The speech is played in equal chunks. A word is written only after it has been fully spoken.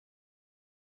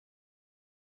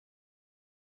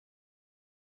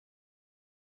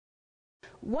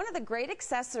One of the great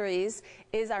accessories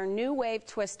is our NuWave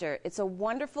Twister. It's a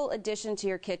wonderful addition to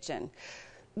your kitchen.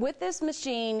 With this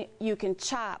machine, you can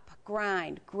chop,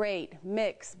 grind, grate,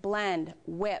 mix, blend,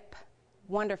 whip.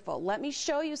 Wonderful. Let me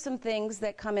show you some things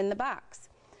that come in the box.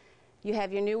 You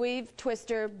have your NuWave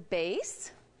Twister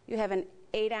base. You have an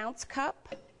 8-ounce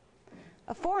cup,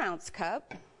 a 4-ounce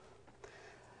cup,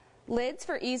 lids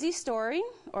for easy storing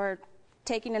or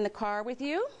taking in the car with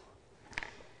you.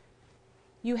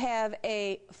 You have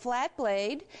a flat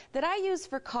blade that I use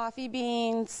for coffee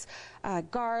beans,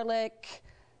 garlic,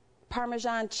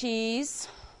 Parmesan cheese.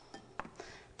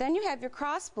 Then you have your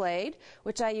cross blade,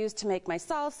 which I use to make my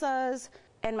salsas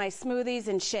and my smoothies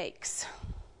and shakes.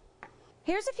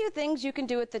 Here's a few things you can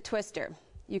do with the twister.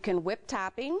 You can whip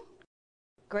topping,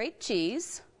 grate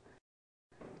cheese,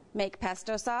 make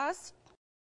pesto sauce,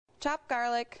 chop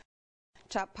garlic,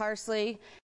 chop parsley,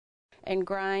 and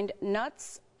grind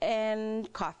nuts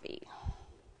and coffee.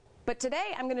 But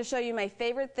today I'm going to show you my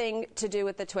favorite thing to do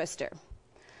with the twister.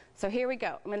 So here we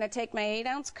go. I'm going to take my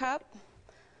 8-ounce cup.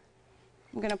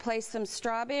 I'm going to place some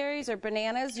strawberries or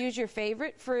bananas. Use your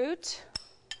favorite fruit.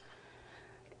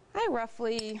 I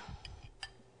roughly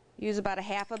use about a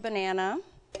half a banana.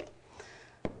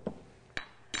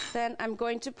 Then I'm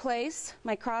going to place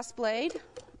my cross blade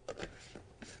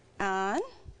on.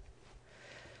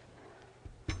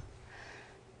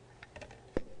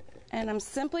 And I'm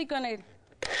simply going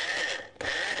to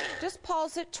just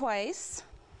pulse it twice.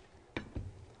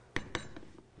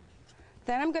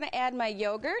 Then I'm going to add my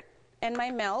yogurt and my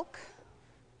milk.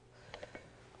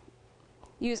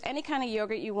 Use any kind of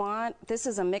yogurt you want. This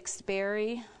is a mixed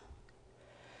berry.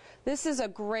 This is a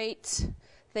great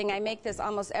thing. I make this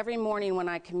almost every morning when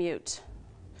I commute.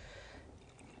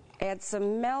 Add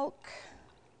some milk.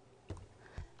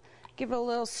 Give it a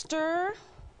little stir.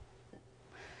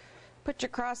 Put your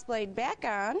cross blade back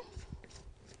on.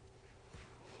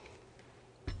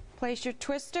 Place your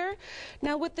twister.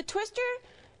 Now with the twister,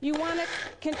 you want to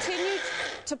continue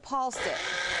to pulse it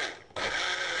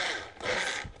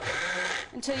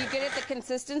until you get it the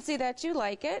consistency that you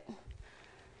like it.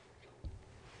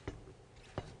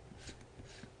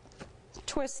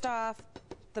 Twist off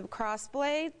the cross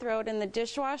blade, throw it in the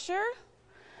dishwasher.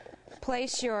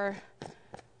 Place your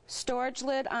storage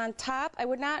lid on top. I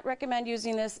would not recommend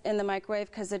using this in the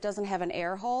microwave because it doesn't have an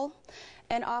air hole.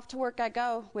 And off to work I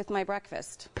go with my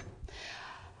breakfast.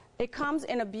 It comes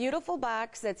in a beautiful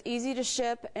box that's easy to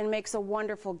ship and makes a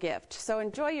wonderful gift. So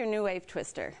enjoy your NuWave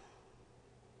Twister.